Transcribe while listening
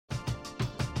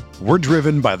We're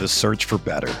driven by the search for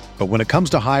better. But when it comes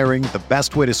to hiring, the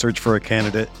best way to search for a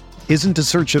candidate isn't to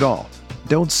search at all.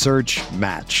 Don't search,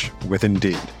 match with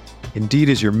Indeed. Indeed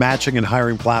is your matching and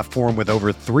hiring platform with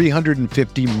over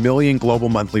 350 million global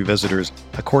monthly visitors,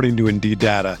 according to Indeed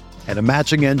data, and a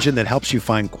matching engine that helps you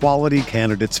find quality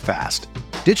candidates fast.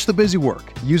 Ditch the busy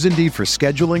work. Use Indeed for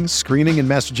scheduling, screening, and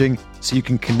messaging so you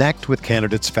can connect with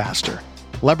candidates faster.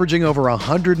 Leveraging over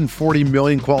 140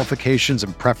 million qualifications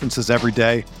and preferences every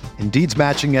day, Indeed's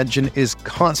matching engine is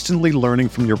constantly learning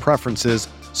from your preferences,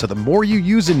 so the more you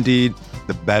use Indeed,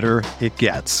 the better it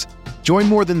gets. Join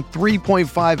more than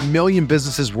 3.5 million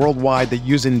businesses worldwide that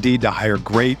use Indeed to hire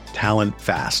great talent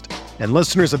fast. And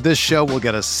listeners of this show will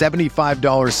get a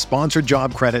 $75 sponsored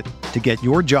job credit to get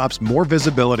your jobs more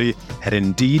visibility at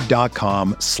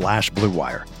Indeed.com/Blue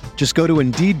Wire. Just go to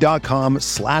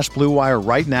Indeed.com/Blue Wire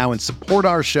right now and support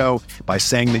our show by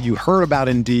saying that you heard about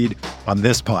Indeed on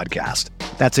this podcast.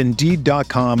 That's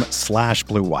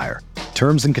Indeed.com/Blue Wire.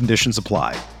 Terms and conditions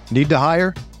apply. Need to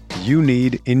hire? You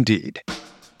need Indeed.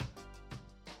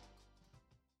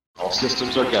 All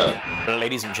systems are go.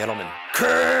 Ladies and gentlemen,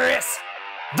 Chris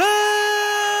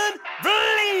Van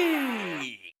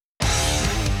Vliet.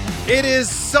 It is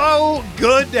so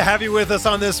good to have you with us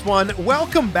on this one.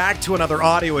 Welcome back to another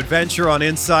audio adventure on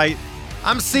Insight.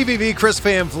 I'm CVV Chris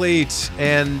Van Vliet,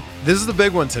 and this is the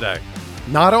big one today.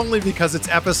 Not only because it's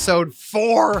episode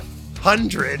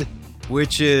 400,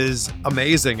 which is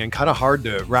amazing and kind of hard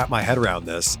to wrap my head around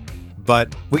this,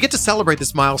 but we get to celebrate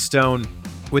this milestone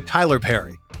with Tyler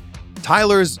Perry.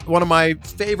 Tyler's one of my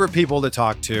favorite people to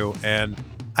talk to, and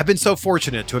I've been so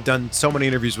fortunate to have done so many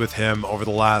interviews with him over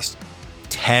the last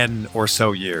 10 or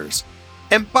so years.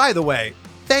 And by the way,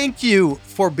 thank you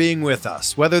for being with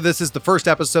us, whether this is the first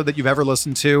episode that you've ever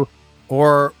listened to,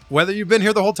 or whether you've been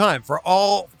here the whole time for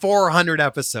all 400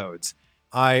 episodes.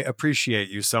 I appreciate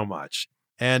you so much.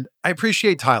 And I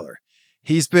appreciate Tyler.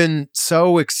 He's been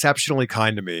so exceptionally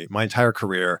kind to me my entire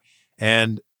career.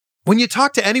 And when you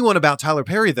talk to anyone about Tyler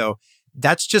Perry, though,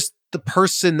 that's just the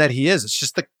person that he is. It's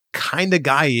just the kind of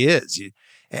guy he is.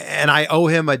 And I owe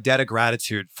him a debt of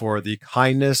gratitude for the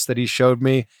kindness that he showed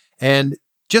me and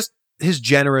just his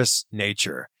generous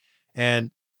nature.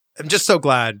 And I'm just so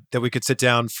glad that we could sit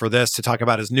down for this to talk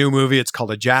about his new movie. It's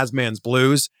called A Jazzman's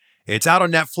Blues. It's out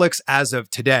on Netflix as of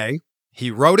today. He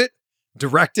wrote it,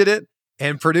 directed it,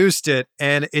 and produced it.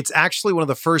 And it's actually one of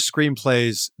the first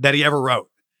screenplays that he ever wrote.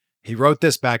 He wrote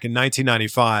this back in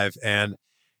 1995, and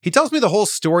he tells me the whole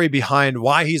story behind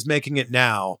why he's making it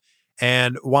now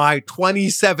and why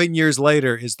 27 years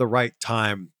later is the right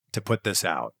time to put this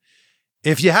out.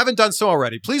 If you haven't done so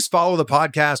already, please follow the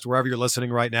podcast wherever you're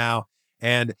listening right now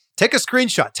and take a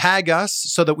screenshot, tag us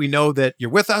so that we know that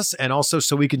you're with us and also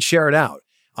so we can share it out.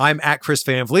 I'm at Chris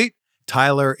Van Vliet.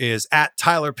 Tyler is at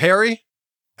Tyler Perry.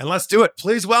 And let's do it.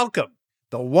 Please welcome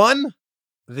the one,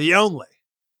 the only,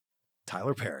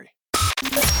 Tyler Perry.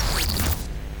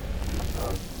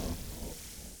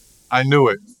 I knew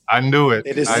it.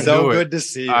 It is so good to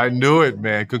see you. I knew it,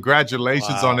 man.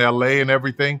 Congratulations on LA and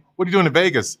everything. What are you doing in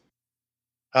Vegas?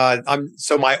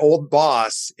 So my old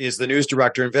boss is the news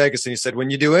director in Vegas, and he said, when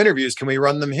you do interviews, can we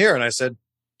run them here? And I said,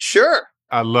 sure.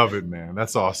 I love it, man.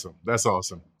 That's awesome.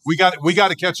 We got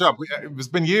to catch up. It's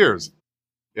been years.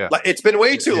 Yeah, it's been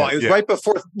way too long. It was right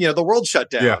before the world shut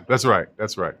down. Yeah, that's right.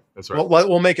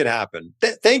 We'll make it happen.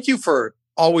 Thank you for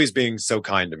always being so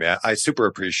kind to me. I super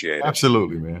appreciate it.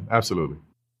 Absolutely, man. Absolutely.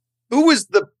 Who was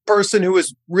the person who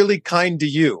was really kind to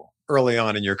you early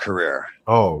on in your career?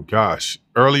 Oh gosh,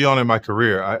 early on in my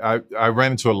career, I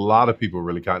ran into a lot of people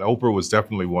really kind. Oprah was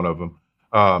definitely one of them.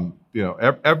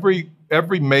 Every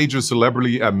major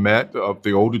celebrity I met of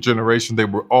the older generation, they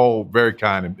were all very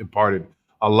kind and imparted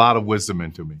a lot of wisdom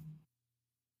into me.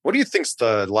 What do you think's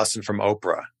the lesson from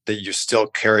Oprah that you still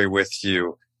carry with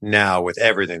you now with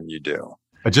everything you do?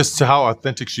 Just how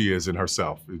authentic she is in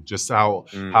herself. Just how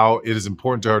it is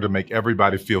important to her to make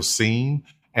everybody feel seen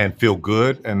and feel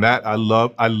good. And that I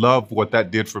love what that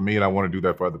did for me, and I want to do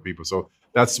that for other people. So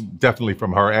that's definitely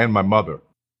from her and my mother.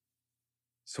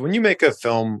 So when you make a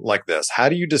film like this, how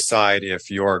do you decide if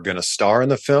you're going to star in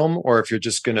the film or if you're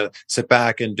just going to sit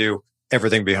back and do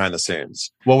everything behind the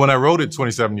scenes? Well, when I wrote it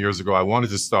 27 years ago, I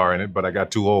wanted to star in it, but I got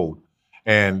too old.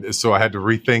 And so I had to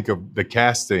rethink of the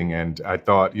casting. And I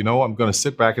thought, I'm going to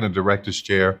sit back in a director's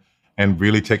chair and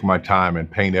really take my time and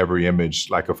paint every image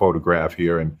like a photograph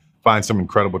here and find some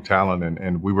incredible talent.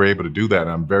 And we were able to do that. And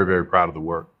I'm very, very proud of the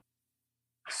work.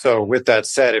 So with that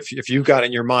said, if you got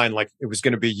in your mind like it was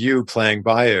going to be you playing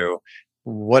Bayou,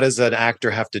 what does an actor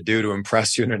have to do to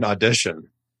impress you in an audition?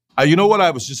 You know what I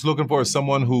was just looking for is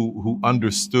someone who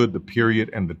understood the period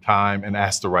and the time and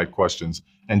asked the right questions.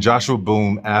 And Joshua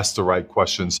Boone asked the right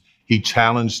questions. He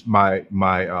challenged my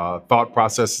thought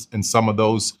process in some of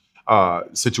those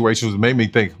situations. It made me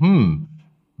think,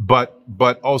 but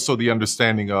also the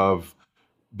understanding of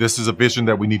this is a vision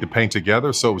that we need to paint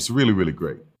together. So it's really, really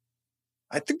great.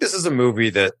 I think this is a movie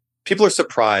that people are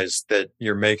surprised that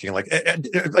you're making. Like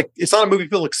it's not a movie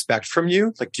people expect from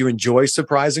you. Like, do you enjoy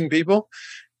surprising people?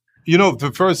 You know,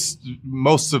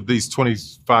 most of these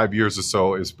 25 years or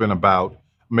so, it's been about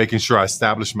making sure I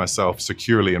establish myself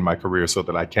securely in my career so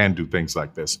that I can do things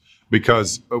like this.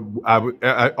 Because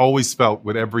I always felt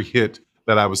with every hit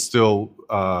that I was still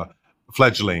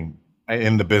fledgling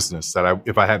in the business, that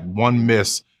if I had one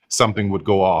miss, something would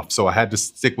go off. So I had to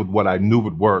stick with what I knew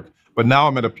would work. But now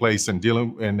I'm at a place and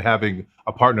dealing and having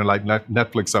a partner like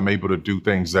Netflix, I'm able to do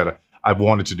things that I've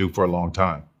wanted to do for a long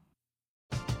time.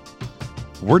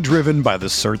 We're driven by the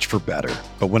search for better.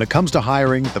 But when it comes to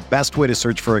hiring, the best way to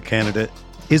search for a candidate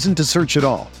isn't to search at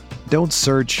all. Don't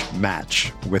search,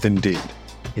 match with Indeed.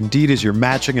 Indeed is your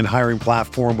matching and hiring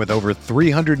platform with over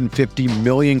 350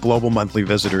 million global monthly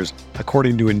visitors,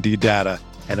 according to Indeed data,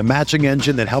 and a matching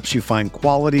engine that helps you find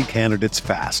quality candidates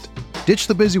fast. Ditch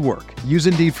the busy work. Use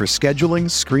Indeed for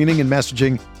scheduling, screening, and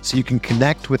messaging so you can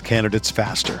connect with candidates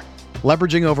faster.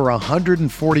 Leveraging over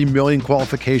 140 million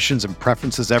qualifications and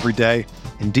preferences every day,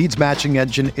 Indeed's matching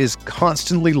engine is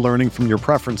constantly learning from your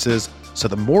preferences, so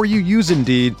the more you use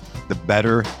Indeed, the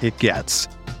better it gets.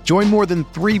 Join more than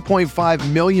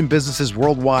 3.5 million businesses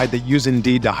worldwide that use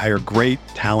Indeed to hire great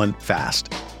talent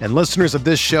fast. And listeners of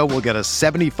this show will get a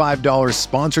 $75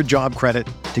 sponsored job credit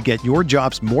to get your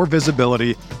jobs more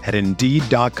visibility at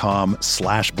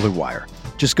Indeed.com/Blue Wire.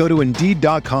 Just go to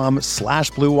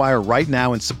Indeed.com/Blue Wire right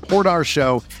now and support our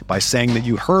show by saying that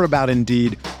you heard about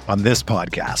Indeed on this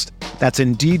podcast. That's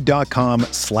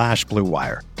Indeed.com/Blue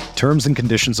Wire. Terms and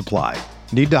conditions apply.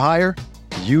 Need to hire?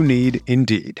 You need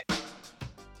Indeed.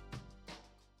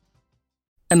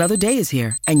 Another day is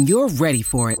here, and you're ready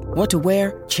for it. What to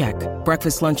wear? Check.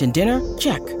 Breakfast, lunch, and dinner?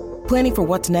 Check. Planning for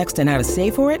what's next and how to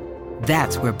save for it?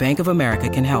 That's where Bank of America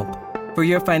can help. For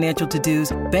your financial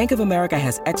to-dos, Bank of America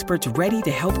has experts ready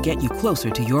to help get you closer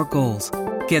to your goals.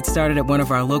 Get started at one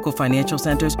of our local financial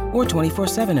centers or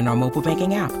 24/7 in our mobile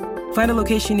banking app. Find a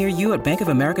location near you at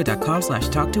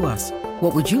bankofamerica.com/talktous.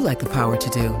 What would you like the power to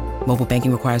do? Mobile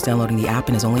banking requires downloading the app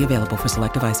and is only available for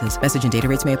select devices. Message and data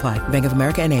rates may apply. Bank of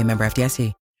America NA, member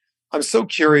FDIC. I'm so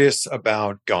curious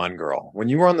about Gone Girl. When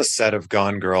you were on the set of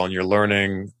Gone Girl and you're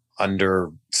learning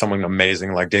under someone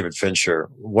amazing like David Fincher,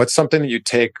 what's something that you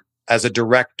take as a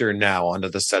director now onto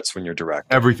the sets when you're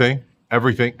directing?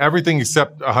 Everything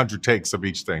except 100 takes of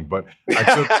each thing. But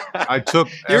I took.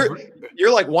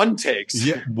 You're like one takes.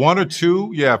 Yeah, one or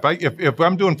two. Yeah, if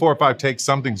I'm doing 4 or 5 takes,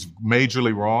 something's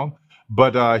majorly wrong.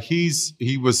 But he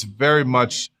was very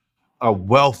much a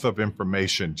wealth of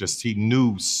information. Just he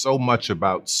knew so much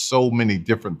about so many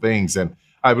different things. And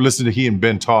I would listen to he and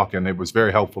Ben talk, and it was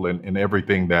very helpful in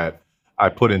everything that I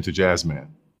put into Jazzman.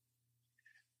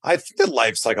 I think that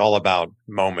life's like all about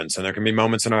moments, and there can be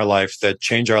moments in our life that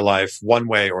change our life one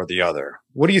way or the other.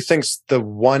 What do you think's the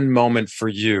one moment for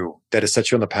you that has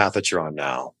set you on the path that you're on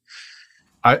now?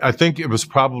 I think it was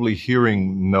probably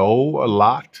hearing no a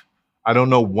lot. I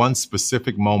don't know one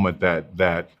specific moment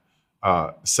that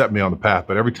set me on the path,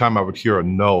 but every time I would hear a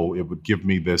no, it would give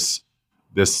me this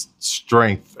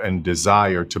strength and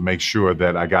desire to make sure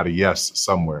that I got a yes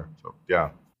somewhere. So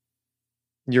yeah.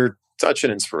 You're such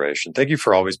an inspiration. Thank you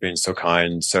for always being so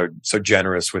kind, so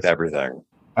generous with everything.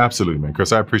 Absolutely, man.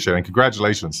 Chris, I appreciate it. And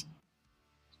congratulations.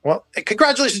 Well,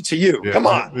 congratulations to you. Yeah, come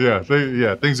on. Yeah,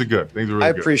 things are good. Things are really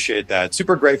good. I appreciate that.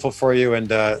 Super grateful for you,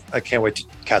 and I can't wait to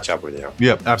catch up with you.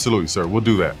 Yeah, absolutely, sir. We'll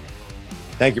do that.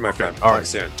 Thank you, my friend. All right.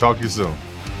 Soon. Talk to you soon.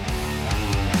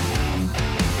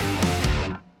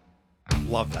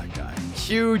 Love that guy.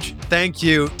 Huge thank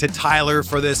you to Tyler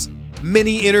for this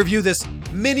mini interview, this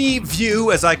mini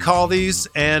view, as I call these.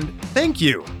 And thank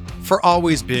you for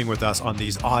always being with us on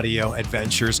these audio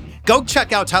adventures. Go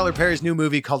check out Tyler Perry's new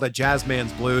movie called A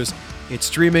Jazzman's Blues. It's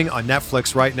streaming on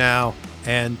Netflix right now.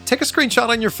 And take a screenshot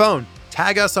on your phone.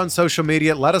 Tag us on social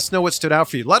media. Let us know what stood out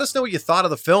for you. Let us know what you thought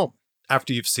of the film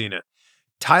after you've seen it.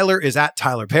 Tyler is at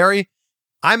Tyler Perry.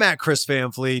 I'm at Chris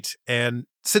Van Fleet. And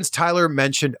since Tyler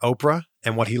mentioned Oprah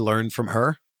and what he learned from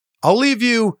her, I'll leave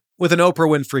you with an Oprah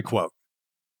Winfrey quote.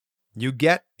 You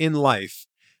get in life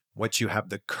what you have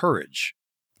the courage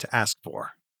to ask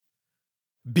for.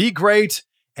 Be great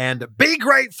and be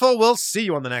grateful. We'll see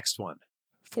you on the next one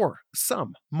for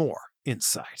some more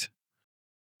insight.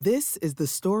 This is the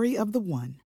story of the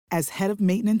one. As head of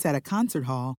maintenance at a concert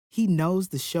hall, he knows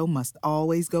the show must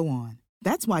always go on.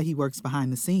 That's why he works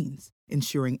behind the scenes,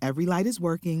 ensuring every light is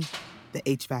working, the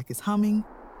HVAC is humming,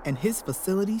 and his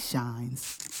facility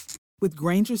shines. With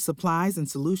Grainger's supplies and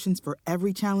solutions for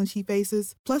every challenge he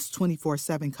faces, plus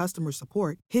 24/7 customer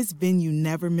support, his venue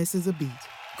never misses a beat.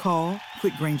 Call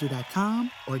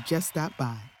quickgrainger.com or just stop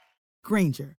by.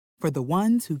 Grainger, for the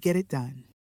ones who get it done.